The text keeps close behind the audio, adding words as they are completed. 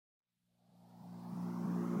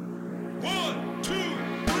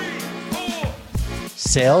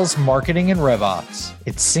Sales, marketing, and RevOps.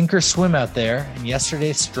 It's sink or swim out there, and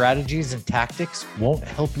yesterday's strategies and tactics won't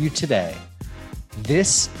help you today.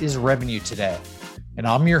 This is Revenue Today, and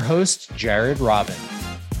I'm your host, Jared Robin.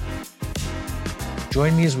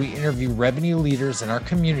 Join me as we interview revenue leaders in our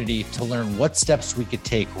community to learn what steps we could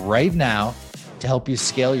take right now to help you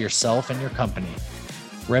scale yourself and your company.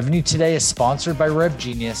 Revenue Today is sponsored by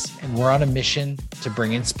RevGenius, and we're on a mission to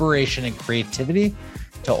bring inspiration and creativity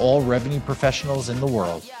to all revenue professionals in the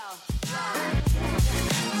world.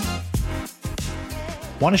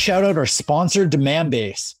 Want to shout out our sponsor,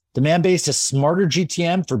 Demandbase. Demandbase is smarter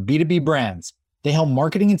GTM for B2B brands. They help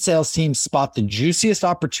marketing and sales teams spot the juiciest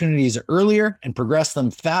opportunities earlier and progress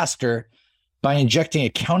them faster by injecting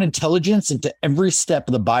account intelligence into every step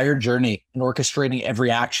of the buyer journey and orchestrating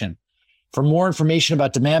every action. For more information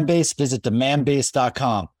about Demandbase, visit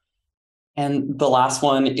demandbase.com. And the last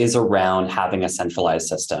one is around having a centralized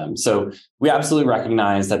system. So we absolutely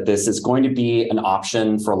recognize that this is going to be an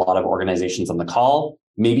option for a lot of organizations on the call.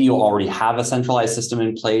 Maybe you already have a centralized system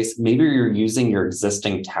in place. Maybe you're using your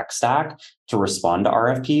existing tech stack to respond to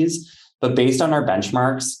RFPs. But based on our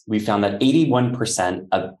benchmarks, we found that 81%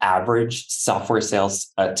 of average software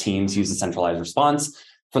sales teams use a centralized response.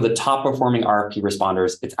 For the top performing RFP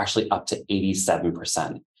responders, it's actually up to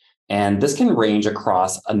 87%. And this can range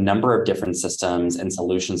across a number of different systems and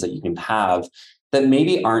solutions that you can have that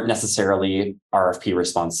maybe aren't necessarily RFP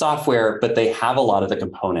response software, but they have a lot of the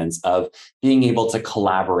components of being able to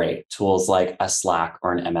collaborate, tools like a Slack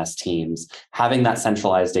or an MS Teams, having that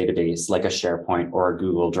centralized database like a SharePoint or a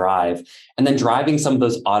Google Drive, and then driving some of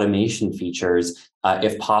those automation features,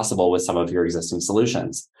 if possible, with some of your existing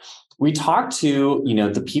solutions. We talked to,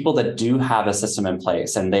 the people that do have a system in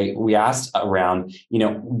place, and we asked around,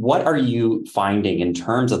 what are you finding in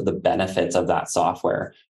terms of the benefits of that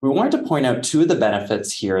software? We wanted to point out two of the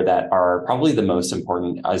benefits here that are probably the most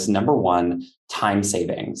important as number one, time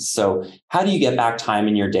savings. So how do you get back time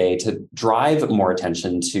in your day to drive more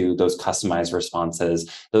attention to those customized responses,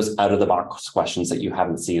 those out of the box questions that you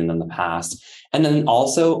haven't seen in the past? And then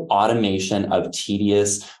also automation of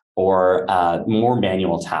tedious or more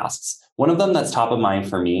manual tasks. One of them that's top of mind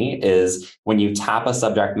for me is when you tap a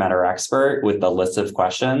subject matter expert with the list of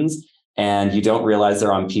questions and you don't realize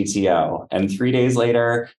they're on PTO. And 3 days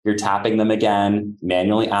later, you're tapping them again,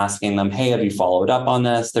 manually asking them, hey, have you followed up on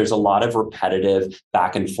this? There's a lot of repetitive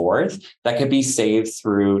back and forth that could be saved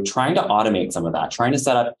through trying to automate some of that, trying to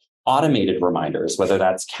set up automated reminders, whether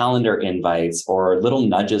that's calendar invites or little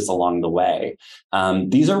nudges along the way.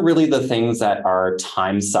 These are really the things that are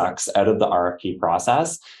time sucks out of the RFP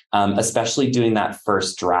process, especially doing that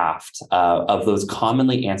first draft of those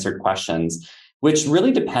commonly answered questions, which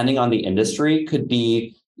really, depending on the industry, could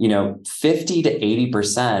be 50 to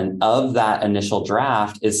 80% of that initial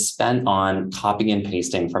draft is spent on copying and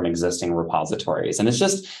pasting from existing repositories. And it's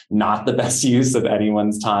just not the best use of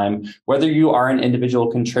anyone's time, whether you are an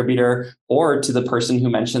individual contributor or to the person who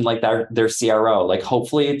mentioned like their CRO. Like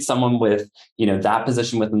hopefully it's someone with, that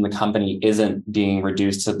position within the company isn't being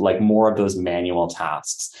reduced to like more of those manual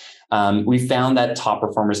tasks. We found that top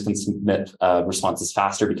performers can submit responses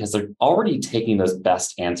faster because they're already taking those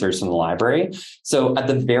best answers from the library. So at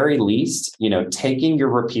the very least, taking your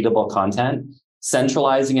repeatable content,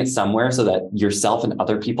 centralizing it somewhere so that yourself and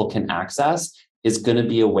other people can access is going to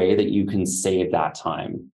be a way that you can save that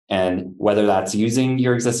time. And whether that's using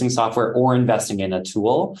your existing software or investing in a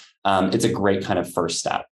tool, it's a great kind of first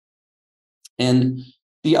step. And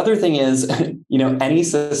the other thing is, any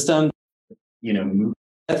system, move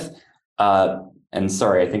with, and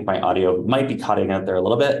sorry, I think my audio might be cutting out there a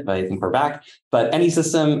little bit, but I think we're back. But any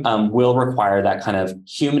system will require that kind of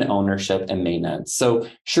human ownership and maintenance. So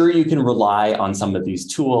sure, you can rely on some of these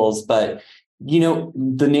tools, but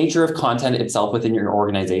the nature of content itself within your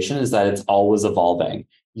organization is that it's always evolving.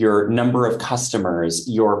 Your number of customers,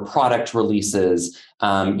 your product releases,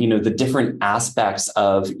 the different aspects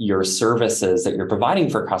of your services that you're providing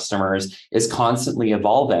for customers is constantly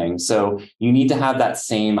evolving. So you need to have that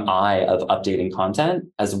same eye of updating content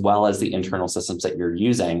as well as the internal systems that you're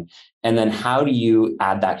using. And then how do you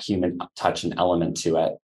add that human touch and element to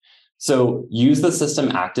it? So use the system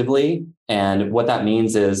actively. And what that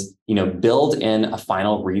means is, build in a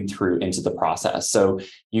final read through into the process. So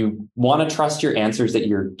you want to trust your answers that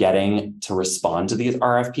you're getting to respond to these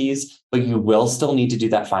RFPs, but you will still need to do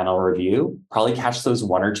that final review. Probably catch those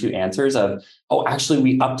one or two answers of, oh, actually,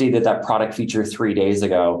 we updated that product feature 3 days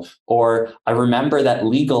ago. Or I remember that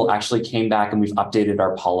legal actually came back and we've updated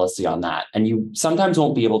our policy on that. And you sometimes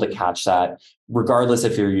won't be able to catch that regardless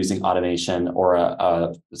if you're using automation or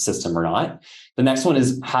a system or not. The next one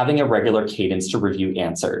is having a regular cadence to review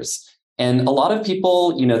answers. And a lot of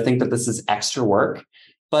people, think that this is extra work.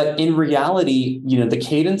 But in reality, the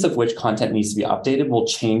cadence of which content needs to be updated will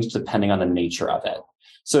change depending on the nature of it.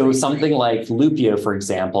 So something like Lupio, for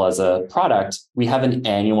example, as a product, we have an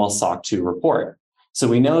annual SOC 2 report. So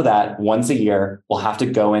we know that once a year, we'll have to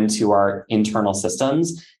go into our internal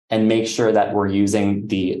systems and make sure that we're using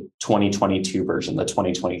the 2022 version, the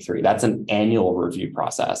 2023. That's an annual review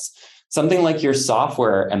process. Something like your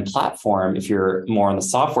software and platform, if you're more on the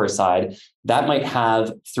software side, that might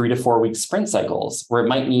have 3 to 4 week sprint cycles where it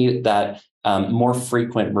might need that more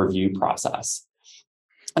frequent review process.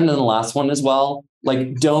 And then the last one as well,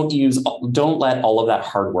 like don't let all of that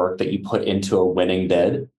hard work that you put into a winning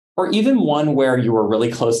bid, or even one where you were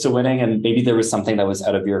really close to winning and maybe there was something that was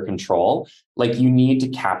out of your control, like you need to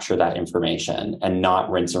capture that information and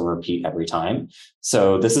not rinse and repeat every time.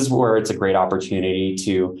 So this is where it's a great opportunity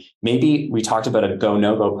to, maybe we talked about a go,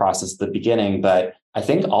 no go process at the beginning, but I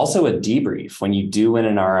think also a debrief when you do win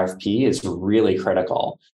an RFP is really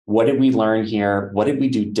critical. What did we learn here? What did we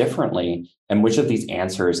do differently? And which of these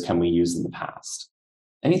answers can we use in the past?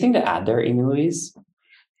 Anything to add there, Amy-Louise?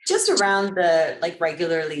 Just around the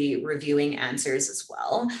regularly reviewing answers as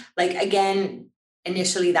well. Again,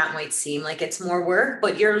 initially that might seem like it's more work,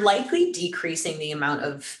 but you're likely decreasing the amount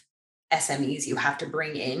of SMEs you have to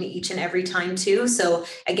bring in each and every time too. So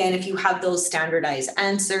again, if you have those standardized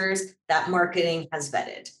answers that marketing has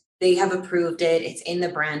vetted, they have approved it, it's in the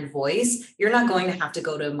brand voice, you're not going to have to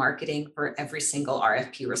go to marketing for every single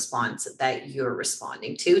RFP response that you're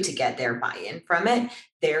responding to get their buy-in from it.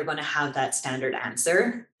 They're going to have that standard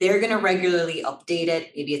answer. They're going to regularly update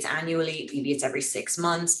it. Maybe it's annually, maybe it's every 6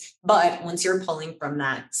 months. But once you're pulling from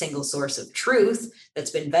that single source of truth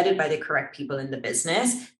that's been vetted by the correct people in the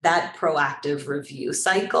business, that proactive review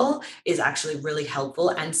cycle is actually really helpful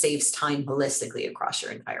and saves time holistically across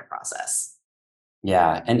your entire process.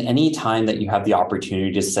 Yeah. And any time that you have the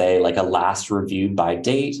opportunity to say like a last reviewed by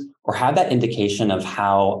date or have that indication of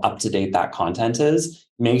how up to date that content is,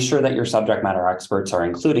 make sure that your subject matter experts are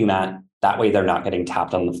including that. That way they're not getting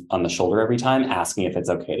tapped on the shoulder every time asking if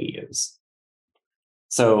it's okay to use.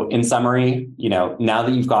 So in summary, now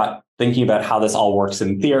that you've got thinking about how this all works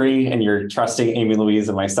in theory and you're trusting Amy-Louise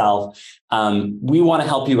and myself, we want to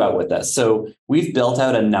help you out with this. So we've built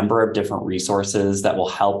out a number of different resources that will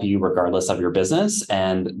help you regardless of your business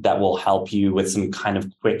and that will help you with some kind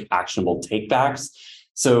of quick actionable takebacks.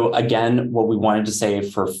 So again, what we wanted to say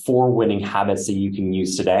for 4 winning habits that you can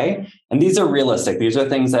use today, and these are realistic. These are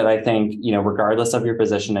things that I think, regardless of your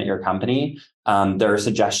position at your company, there are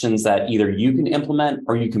suggestions that either you can implement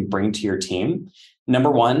or you can bring to your team.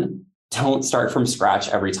 Number 1, don't start from scratch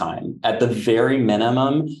every time. At the very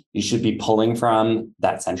minimum, you should be pulling from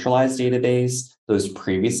that centralized database, those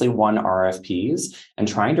previously won RFPs, and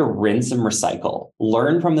trying to rinse and recycle.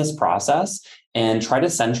 Learn from this process and try to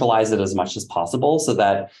centralize it as much as possible so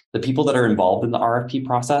that the people that are involved in the RFP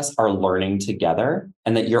process are learning together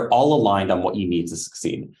and that you're all aligned on what you need to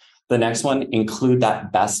succeed. The next one, include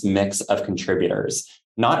that best mix of contributors.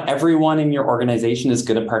 Not everyone in your organization is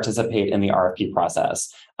going to participate in the RFP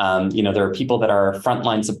process. There are people that are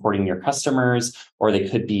frontline supporting your customers, or they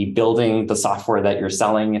could be building the software that you're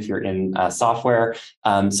selling if you're in software.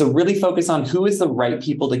 So really focus on who is the right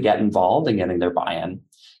people to get involved and getting their buy-in.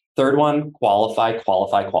 Third one, qualify.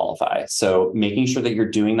 So making sure that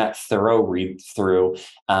you're doing that thorough read through,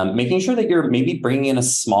 making sure that you're maybe bringing in a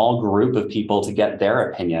small group of people to get their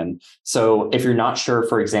opinion. So if you're not sure,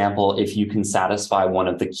 for example, if you can satisfy one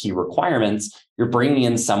of the key requirements, you're bringing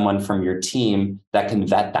in someone from your team that can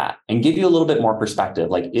vet that and give you a little bit more perspective.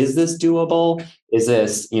 Like, is this doable? Is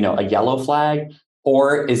this, a yellow flag?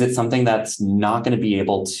 Or is it something that's not going to be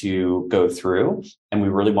able to go through? And we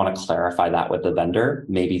really want to clarify that with the vendor,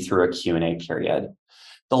 maybe through a Q&A period.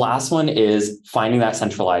 The last one is finding that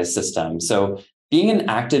centralized system. So being an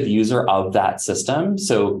active user of that system,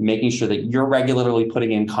 so making sure that you're regularly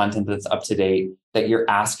putting in content that's up to date, that you're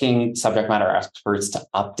asking subject matter experts to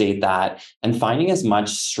update that, and finding as much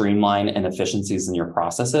streamline and efficiencies in your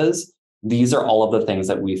processes. These are all of the things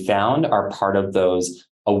that we found are part of those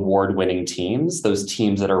award-winning teams, those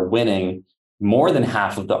teams that are winning more than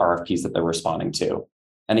half of the RFPs that they're responding to.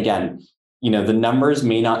 And again, the numbers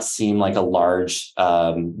may not seem like a large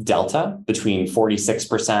delta between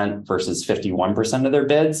 46% versus 51% of their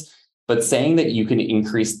bids, but saying that you can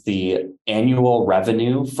increase the annual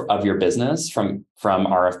revenue of your business from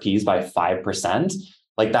RFPs by 5%,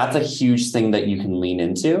 like that's a huge thing that you can lean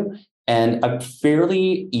into, and a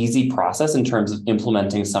fairly easy process in terms of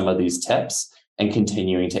implementing some of these tips and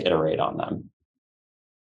continuing to iterate on them.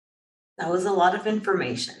 That was a lot of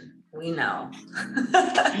information. We know.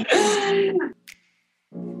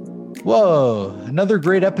 Whoa, another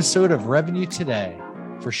great episode of Revenue Today.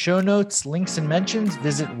 For show notes, links, and mentions,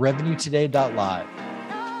 visit revenuetoday.live.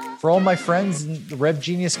 For all my friends in the Rev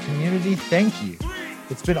Genius community, thank you.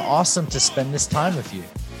 It's been awesome to spend this time with you.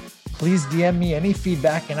 Please DM me any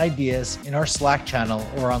feedback and ideas in our Slack channel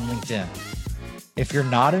or on LinkedIn. If you're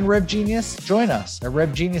not in Rev Genius, join us at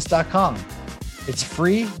revgenius.com. It's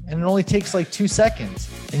free and it only takes like 2 seconds,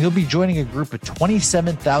 and you'll be joining a group of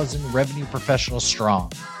 27,000 revenue professionals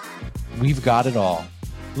strong. We've got it all.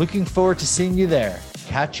 Looking forward to seeing you there.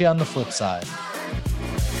 Catch you on the flip side.